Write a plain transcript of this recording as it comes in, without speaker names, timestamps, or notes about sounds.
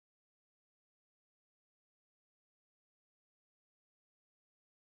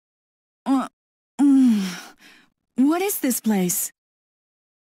Uh, mm, what is this place?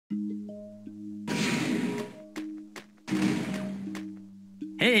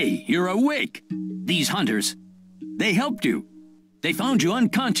 Hey, you're awake. These hunters, they helped you. They found you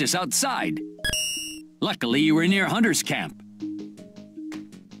unconscious outside. Luckily, you were near Hunter's camp.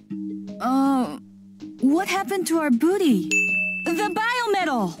 What happened to our booty? The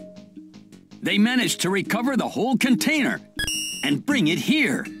biometal! They managed to recover the whole container and bring it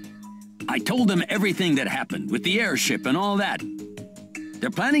here. I told them everything that happened with the airship and all that.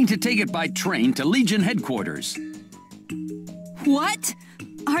 They're planning to take it by train to Legion headquarters. What?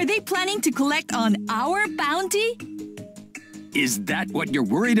 Are they planning to collect on our bounty? Is that what you're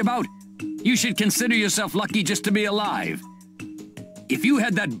worried about? You should consider yourself lucky just to be alive. If you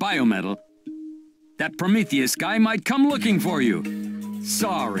had that biometal, that Prometheus guy might come looking for you.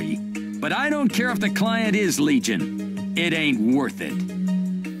 Sorry, but I don't care if the client is Legion. It ain't worth it.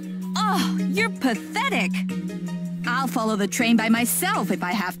 Oh, you're pathetic. I'll follow the train by myself if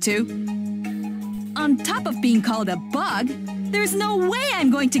I have to. On top of being called a bug, there's no way I'm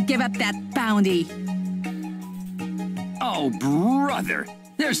going to give up that bounty. Oh, brother,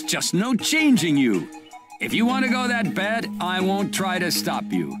 there's just no changing you. If you want to go that bad, I won't try to stop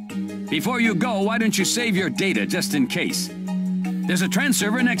you. Before you go, why don't you save your data just in case? There's a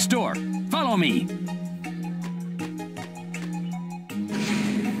transserver next door. Follow me.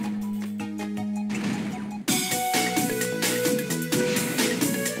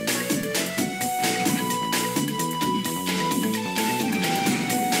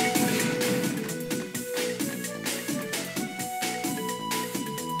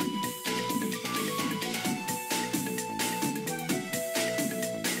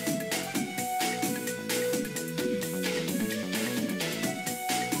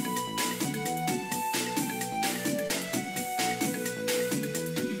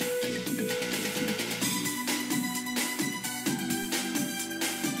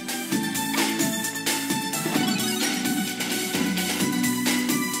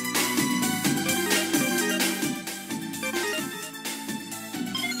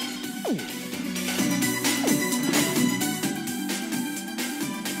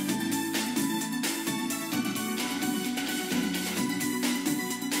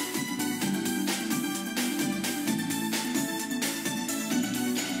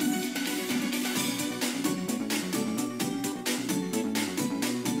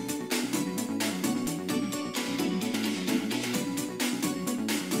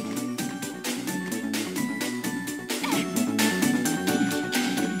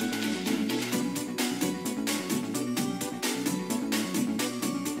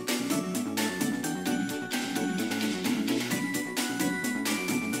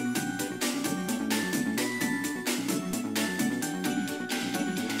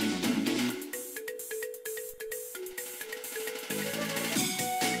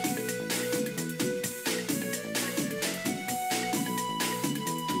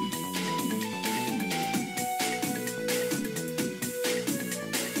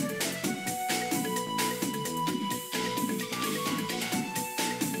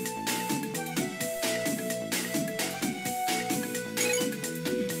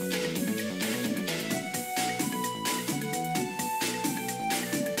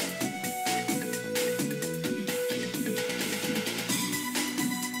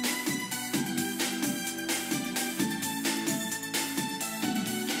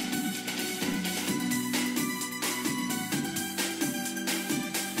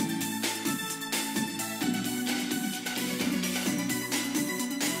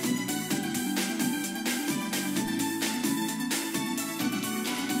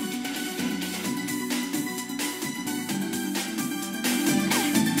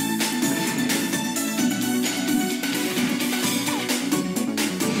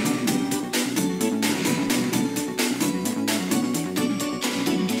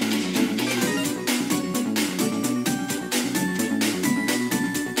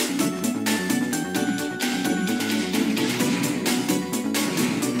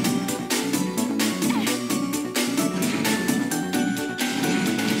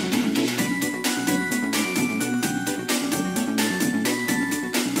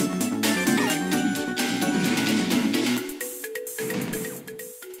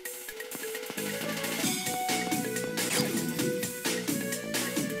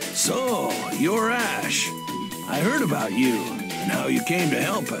 So, you're Ashe. I heard about you and how you came to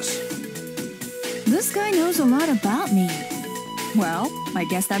help us. This guy knows a lot about me. Well, I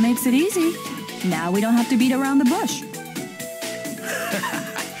guess that makes it easy. Now we don't have to beat around the bush.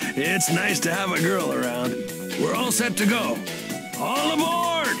 It's nice to have a girl around. We're all set to go. All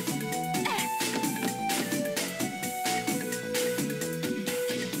aboard!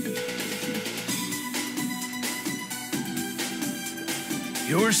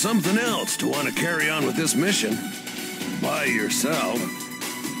 You're something else to want to carry on with this mission. By yourself.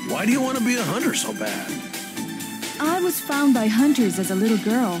 Why do you want to be a hunter so bad? I was found by hunters as a little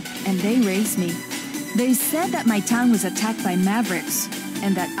girl, and they raised me. They said that my town was attacked by Mavericks,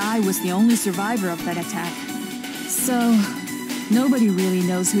 and that I was the only survivor of that attack. So, nobody really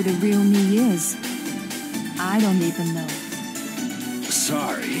knows who the real me is. I don't even know.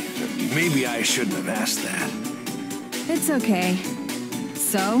 Sorry. Maybe I shouldn't have asked that. It's okay.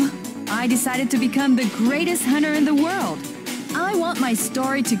 So, I decided to become the greatest hunter in the world. I want my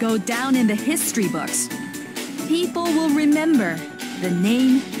story to go down in the history books. People will remember the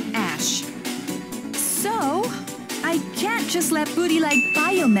name Ashe. So, I can't just let booty like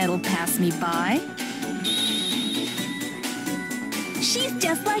Biometal pass me by. She's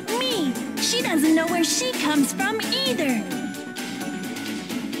just like me. She doesn't know where she comes from either.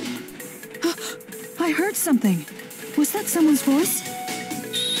 I heard something. Was that someone's voice?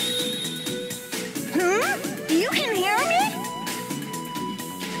 You can hear me?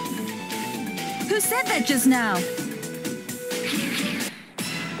 Who said that just now?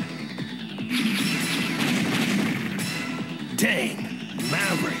 Dang,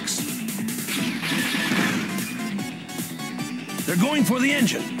 Mavericks. They're going for the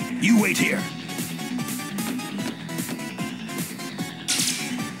engine. You wait here.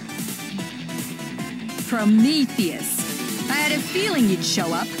 Prometheus. I had a feeling you'd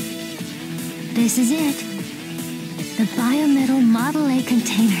show up. This is it. The Biometal Model A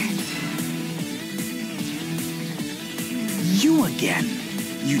container. You again.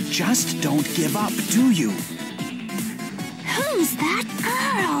 You just don't give up, do you? Who's that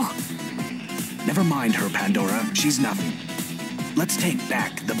girl? Never mind her, Pandora. She's nothing. Let's take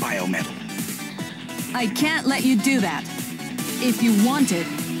back the Biometal. I can't let you do that. If you want it,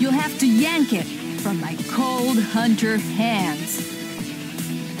 you'll have to yank it from my cold hunter hands.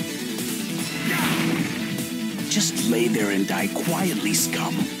 Just lay there and die quietly,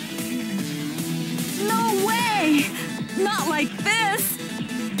 scum. No way! Not like this!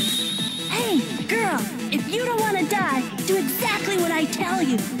 Hey, girl, if you don't want to die, do exactly what I tell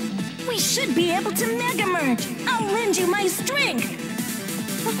you. We should be able to Megamerge. I'll lend you my strength.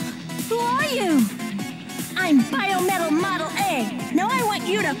 Who are you? I'm Biometal Model A. Now I want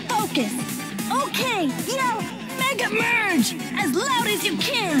you to focus. Okay, yell Megamerge as loud as you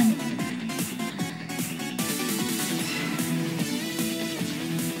can.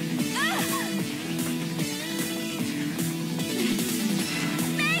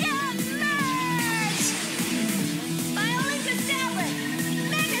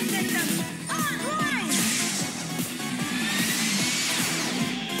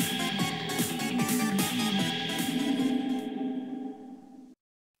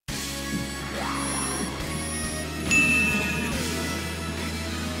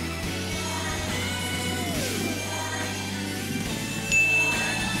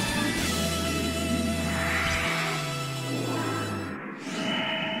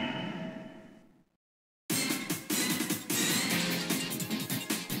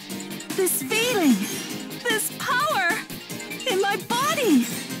 This feeling, this power in my body.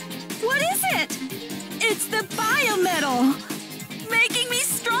 What is it? It's the Biometal, making me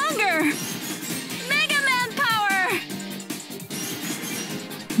stronger. Mega Man power!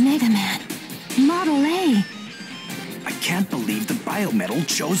 Mega Man, Model A. I can't believe the Biometal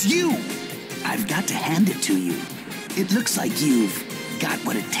chose you. I've got to hand it to you. It looks like you've got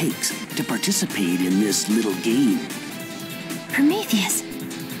what it takes to participate in this little game. Prometheus,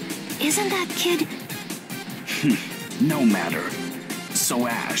 isn't that kid? No matter. So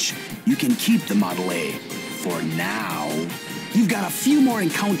Ashe, you can keep the Model A. For now. You've got a few more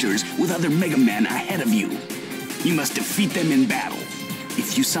encounters with other Mega Men ahead of you. You must defeat them in battle.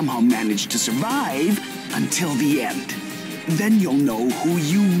 If you somehow manage to survive until the end, then you'll know who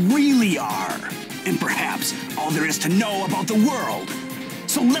you really are. And perhaps all there is to know about the world.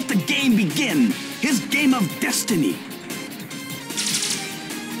 So let the game begin. His game of destiny.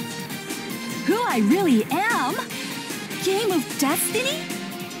 Who I really am? Game of Destiny?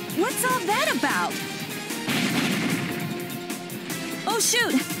 What's all that about? Oh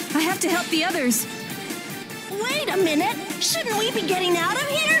shoot! I have to help the others. Wait a minute! Shouldn't we be getting out of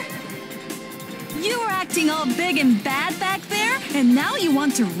here? You were acting all big and bad back there, and now you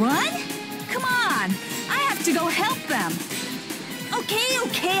want to run? Come on! I have to go help them.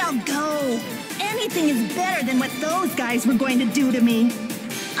 Okay, I'll go. Anything is better than what those guys were going to do to me.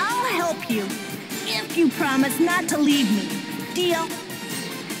 I'll help you, if you promise not to leave me. Deal?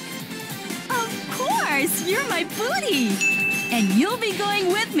 Of course! You're my booty! And you'll be going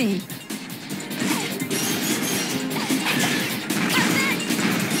with me.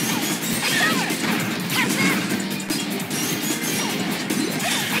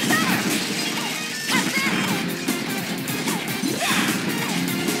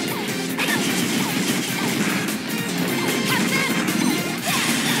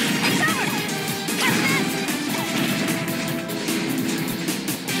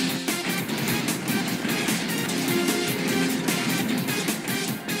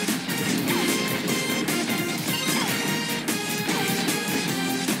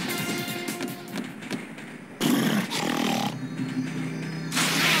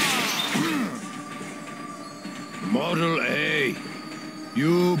 Model A.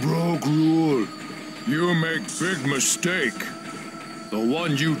 You broke rule. You make big mistake. The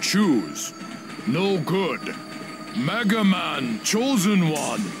one you choose. No good. Mega Man, chosen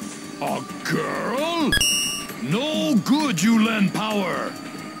one. A girl? No good you lend power.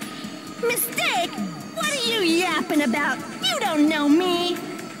 Mistake? What are you yapping about? You don't know me.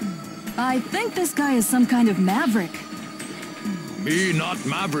 I think this guy is some kind of Maverick. Me not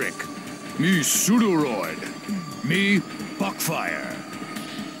Maverick. Me Pseudoroid. Me Buckfire.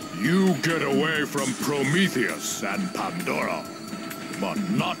 You get away from Prometheus and Pandora, but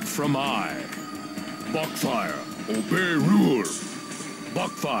not from I. Buckfire, obey rule.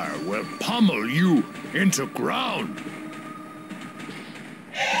 Buckfire will pummel you into ground.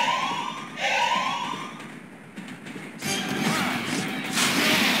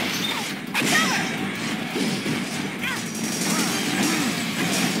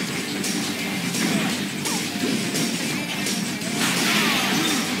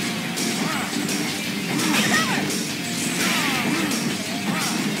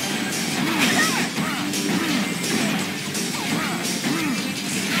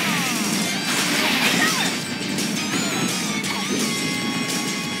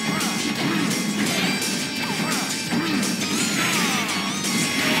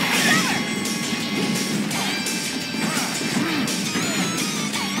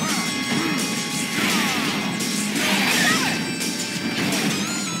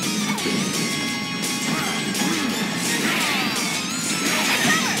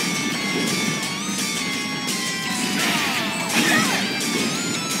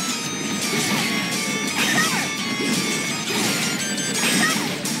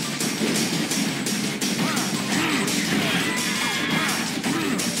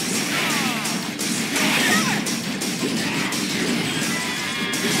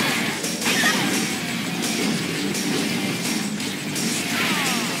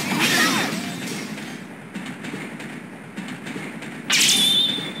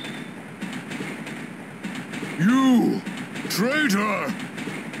 You, traitor!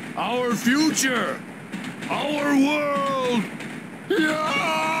 Our future! Our world! Yeah!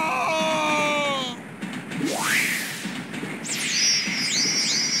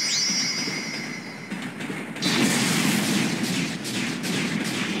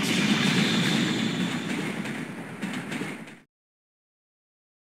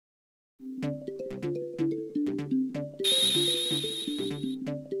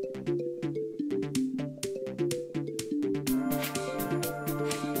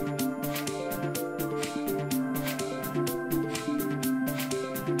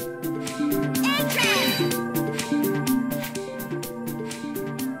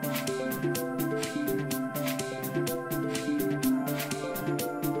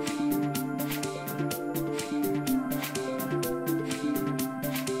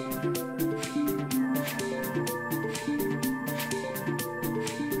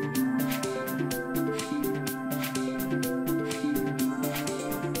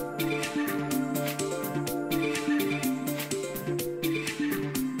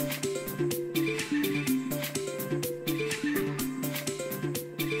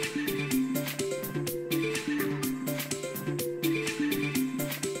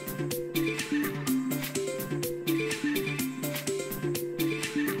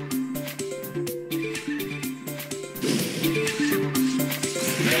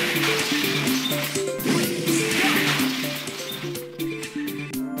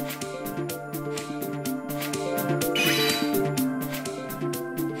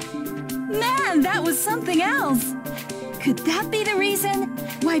 Man, that was something else. Could that be the reason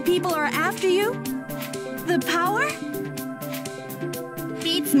why people are after you? The power?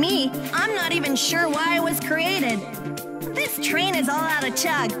 Beats me. I'm not even sure why I was created. This train is all out of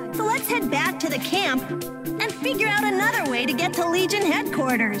chug, so let's head back to the camp and figure out another way to get to Legion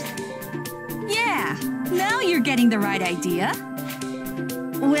headquarters. Yeah, now you're getting the right idea.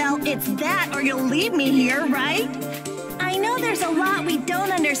 Well, it's that or you'll leave me here, right? I know there's a lot we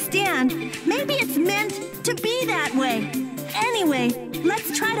don't understand. Maybe it's meant to be that way. Anyway,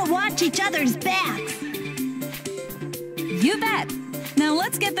 let's try to watch each other's backs. You bet. Now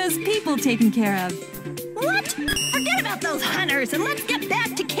let's get those people taken care of. What? Forget about those hunters and let's get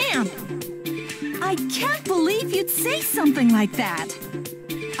back to camp. I can't believe you'd say something like that.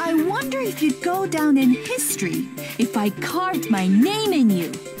 I wonder if you'd go down in history if I carved my name in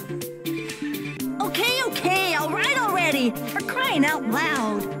you. Okay, all right already. For crying out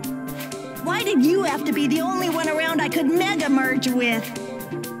loud. Why did you have to be the only one around I could Megamerge with?